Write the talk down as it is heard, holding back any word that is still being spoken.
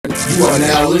You are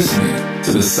now listening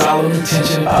to the Solid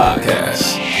Intention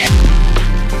Podcast.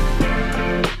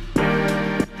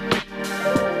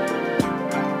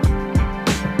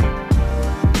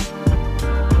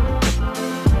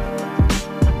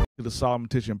 The Solid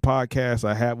Intention Podcast.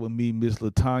 I have with me Miss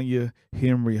Latonia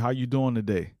Henry. How you doing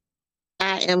today?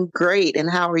 I am great,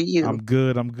 and how are you? I'm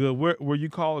good. Where you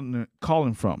calling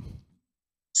from?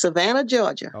 Savannah,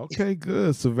 Georgia. Okay,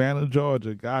 good. Savannah,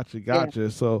 Georgia. Gotcha. Yeah.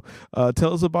 So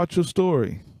tell us about your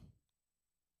story.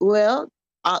 Well,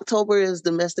 October is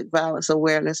Domestic Violence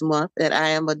Awareness Month, and I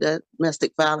am a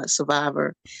domestic violence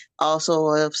survivor, also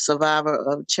a survivor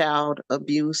of child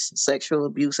abuse, sexual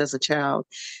abuse as a child.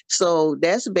 So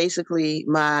that's basically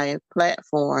my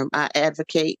platform. I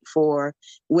advocate for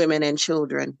women and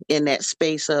children in that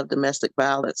space of domestic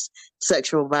violence,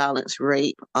 sexual violence,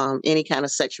 rape, any kind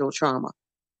of sexual trauma.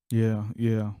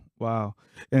 Yeah. Wow.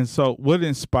 And so what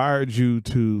inspired you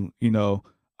to,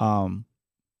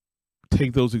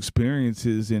 take those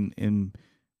experiences and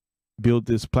build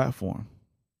this platform?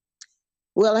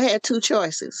 Well, I had two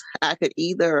choices. I could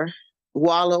either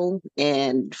wallow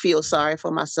and feel sorry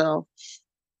for myself,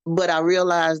 but I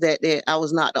realized that I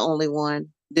was not the only one.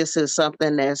 This is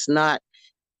something that's not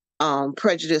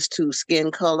prejudiced to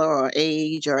skin color or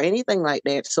age or anything like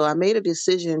that. So I made a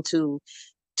decision to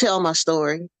tell my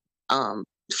story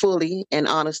fully and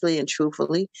honestly and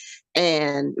truthfully,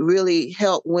 and really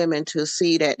help women to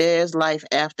see that there's life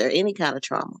after any kind of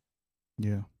trauma.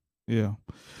 Yeah.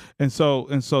 And so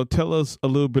tell us a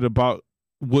little bit about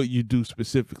what you do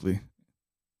specifically.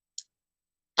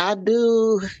 I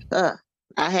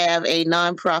have a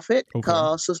nonprofit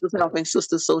called Sisters Helping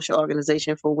Sisters Social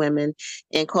Organization for Women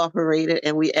Incorporated,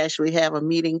 and we actually have a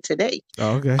meeting today.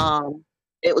 Oh, okay.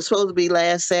 It was supposed to be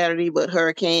last Saturday, but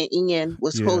Hurricane Ian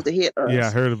was supposed to hit us. Yeah,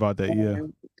 I heard about that.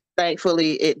 And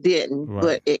thankfully, it didn't,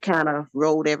 but it kind of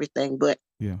rolled everything. But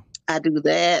I do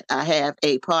that. I have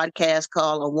a podcast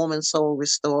called A Woman's Soul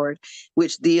Restored,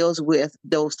 which deals with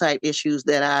those type issues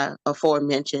that I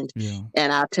aforementioned.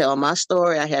 And I tell my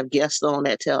story. I have guests on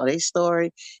that tell their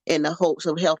story in the hopes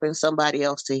of helping somebody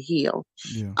else to heal.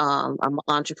 I'm an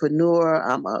entrepreneur.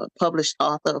 I'm a published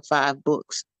author of 5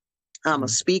 books. I'm a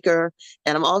speaker,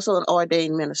 and I'm also an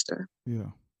ordained minister.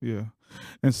 Yeah.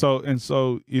 And so,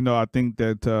 I think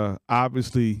that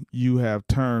obviously you have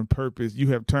turned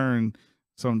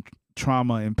some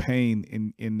trauma and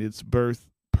pain in its birth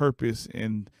purpose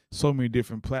in so many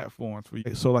different platforms for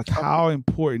you. So, like, how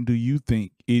important do you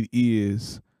think it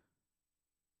is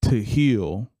to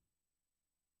heal?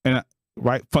 And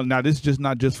now, this is just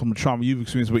not just from a trauma you've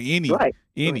experienced, but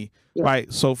any.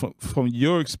 Right. So from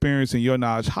your experience and your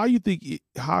knowledge, how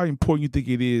important you think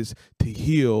it is to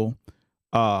heal,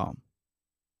 to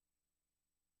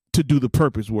do the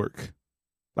purpose work?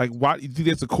 Like, why do you think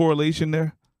there's a correlation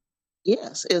there?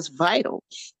 Yes, it's vital,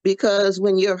 because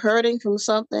when you're hurting from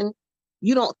something,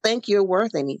 you don't think you're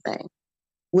worth anything.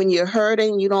 When you're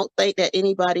hurting, you don't think that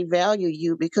anybody value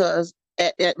you, because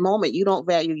at that moment you don't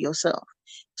value yourself.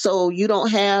 So you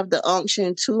don't have the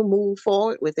unction to move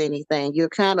forward with anything. You're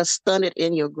kind of stunted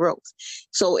in your growth.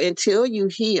 So until you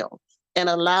heal and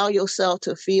allow yourself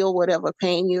to feel whatever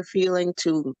pain you're feeling,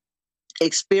 to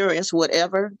experience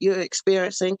whatever you're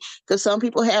experiencing, because some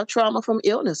people have trauma from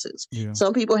illnesses.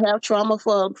 Some people have trauma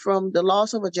from the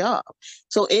loss of a job.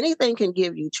 So anything can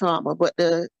give you trauma, but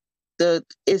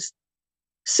it's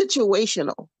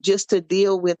situational, just to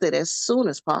deal with it as soon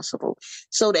as possible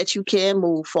so that you can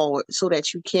move forward, so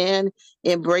that you can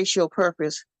embrace your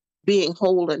purpose, being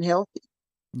whole and healthy.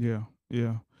 Yeah.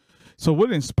 So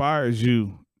what inspires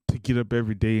you to get up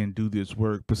every day and do this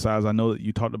work? Besides, I know that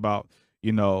you talked about,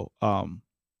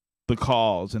 the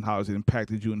cause and how it's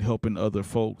impacted you and helping other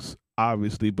folks,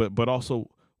 obviously, but also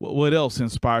what else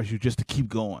inspires you just to keep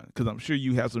going? Because I'm sure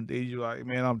you have some days you're like,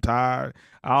 man, I'm tired.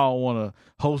 I don't want to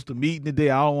host a meeting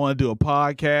today. I don't want to do a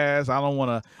podcast.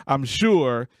 I'm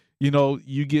sure,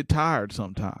 you get tired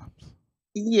sometimes.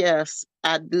 Yes,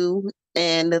 I do.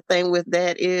 And the thing with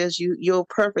that is your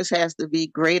purpose has to be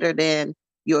greater than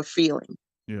your feeling.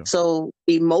 So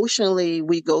emotionally,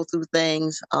 we go through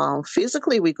things.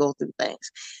 Physically, we go through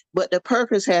things. But the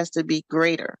purpose has to be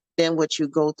greater than what you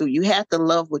go through. You have to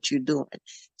love what you're doing.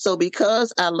 So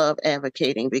because I love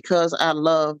advocating, because I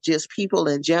love just people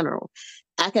in general,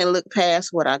 I can look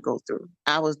past what I go through.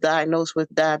 I was diagnosed with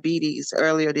diabetes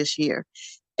earlier this year,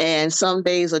 and some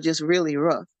days are just really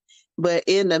rough. But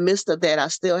in the midst of that, I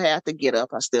still have to get up.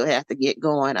 I still have to get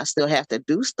going. I still have to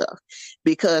do stuff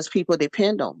because people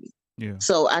depend on me.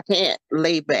 So I can't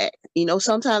lay back.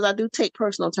 Sometimes I do take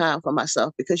personal time for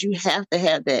myself, because you have to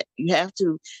have that. You have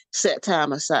to set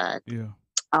time aside.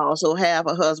 I also have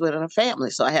a husband and a family,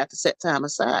 so I have to set time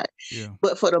aside. Yeah.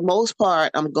 But for the most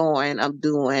part, I'm doing,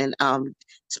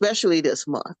 especially this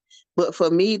month. But for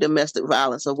me, domestic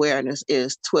violence awareness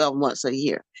is 12 months a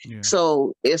year. Yeah.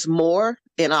 So it's more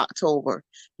in October,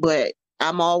 but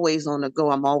I'm always on the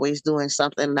go. I'm always doing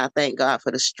something. And I thank God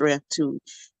for the strength to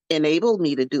enable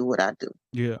me to do what I do.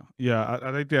 Yeah. Yeah.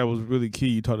 I think that was really key.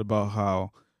 You talked about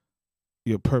how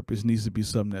your purpose needs to be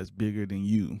something that's bigger than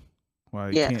you, right?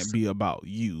 It Yes, can't be about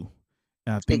you.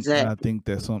 And I exactly. think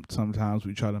that sometimes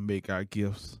we try to make our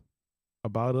gifts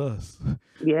about us. We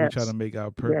try to Yes, make our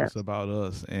yes, purpose about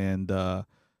us, and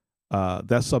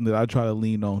that's something that I try to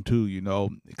lean on too.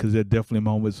 Because there are definitely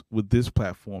moments with this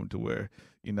platform to where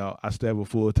I still have a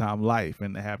full-time life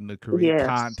and having to create yes,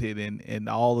 content and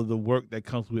all of the work that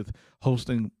comes with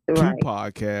hosting two right,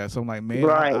 podcasts. I'm like, man,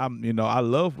 right, I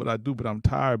love what I do, but I'm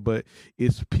tired. But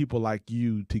it's people like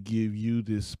you to give you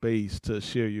this space to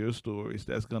share your stories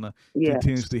that's gonna yes.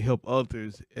 continuously help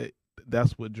others.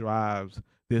 That's what drives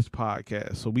this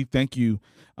podcast. So we thank you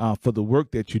for the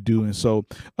work that you do. And so,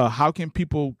 how can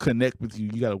people connect with you?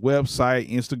 You got a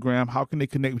website, Instagram. How can they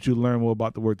connect with you, learn more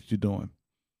about the work that you're doing?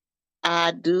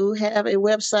 I do have a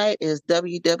website. It's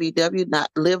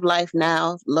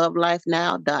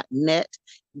www.livelifenow.lovelifenow.net.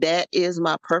 That is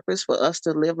my purpose, for us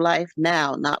to live life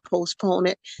now, not postpone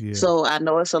it. Yeah, So I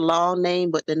know it's a long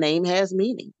name, but the name has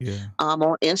meaning. yeah, On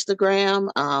Instagram,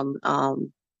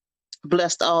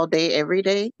 blessed all day, every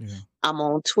day. yeah, I'm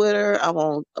on Twitter. I'm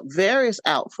on various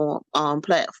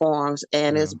platforms,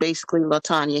 and yeah, it's basically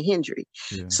Latonia Hendry.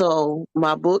 yeah, So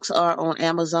my books are on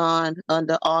Amazon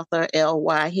under author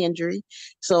L.Y. Hendry.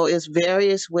 So it's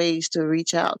various ways to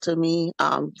reach out to me.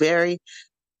 I'm very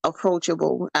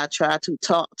approachable. I try to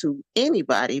talk to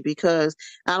anybody because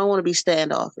I don't want to be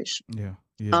standoffish. yeah,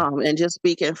 yeah, And just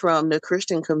speaking from the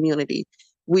Christian community,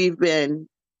 we've been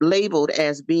labeled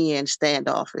as being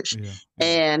standoffish. yeah, yeah,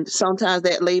 And sometimes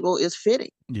that label is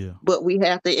fitting, yeah, but we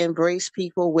have to embrace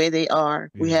people where they are.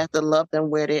 We yeah. have to love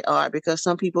them where they are, because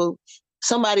somebody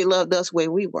loved us where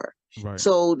we were. Right.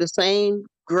 So the same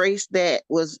grace that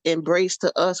was embraced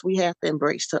to us, we have to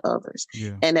embrace to others.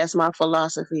 Yeah, And that's my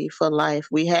philosophy for life.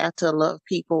 We have to love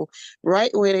people right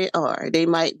where they are. They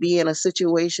might be in a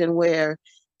situation where,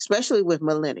 especially with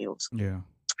millennials, yeah,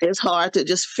 it's hard to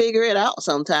just figure it out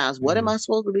sometimes. it What am I is.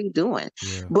 supposed to be doing?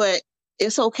 Yeah, But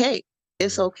it's okay.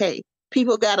 It's yeah, okay.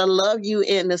 People got to love you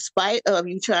in the spite of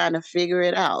you trying to figure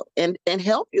it out, and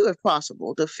help you if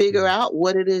possible to figure yeah, out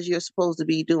what it is you're supposed to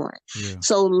be doing. yeah,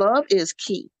 So love is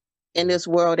key in yeah, this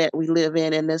world that we live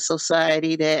in this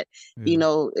society that,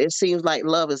 yeah, it seems like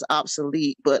love is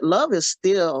obsolete, but love is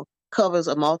still covers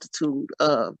a multitude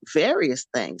of various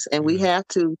things. And we yeah, have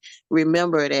to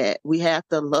remember that we have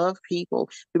to love people.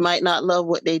 We might not love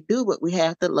what they do, but we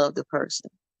have to love the person.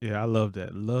 yeah. I love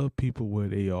that. Love people where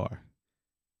they are.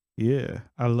 Yeah,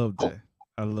 I love that.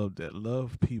 I love that.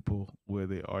 Love people where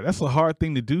they are. That's a hard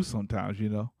thing to do sometimes. I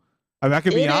mean, I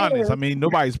can be It honest. I is. mean,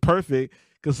 nobody's perfect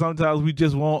because sometimes we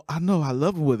just want, I know I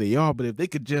love them where they are, but if they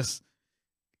could just,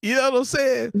 you know what I'm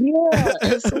saying? Yeah.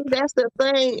 And see, that's the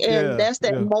thing. And Yeah, that's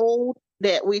that yeah, mold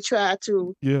that we try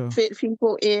to yeah, fit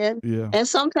people in. yeah. And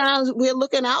sometimes we're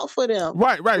looking out for them.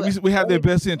 Right, right. But We have their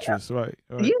best interests. Right,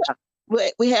 right. yeah,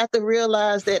 but we have to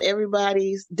realize that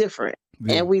everybody's different,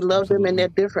 Yeah, and we love them in absolutely. their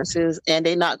differences, and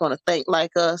they're not going to think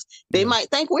like us. They Yeah, might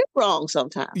think we're wrong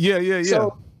sometimes. yeah, yeah, yeah,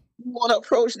 So we want to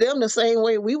approach them the same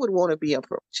way we would want to be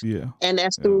approached. yeah, And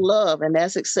that's yeah, through love, and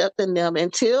that's accepting them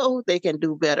until they can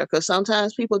do better. Because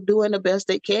sometimes people doing the best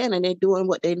they can, and they're doing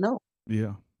what they know.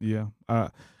 yeah, yeah.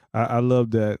 I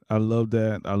love that. I love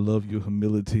that. I love your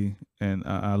humility, and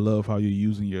I love how you're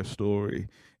using your story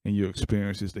and your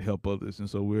experiences to help others. And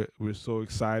so we're so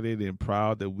excited and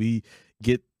proud that we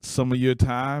get some of your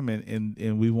time,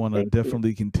 and we want to Thank you.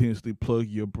 definitely continuously plug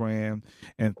your brand.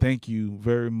 And thank you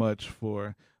very much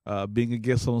for being a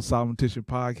guest on Solomon Tissue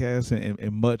Podcast,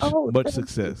 and much Oh, much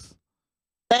success.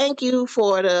 thank you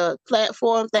for the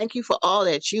platform. Thank you for all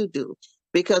that you do,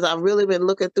 because I've really been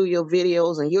looking through your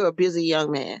videos, and you're a busy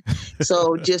young man.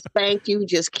 So just thank you.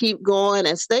 Just keep going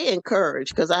and stay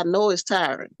encouraged, because I know it's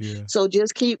tiring. Yeah. So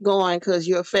just keep going, because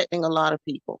you're affecting a lot of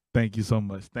people. Thank you so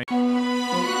much. Thank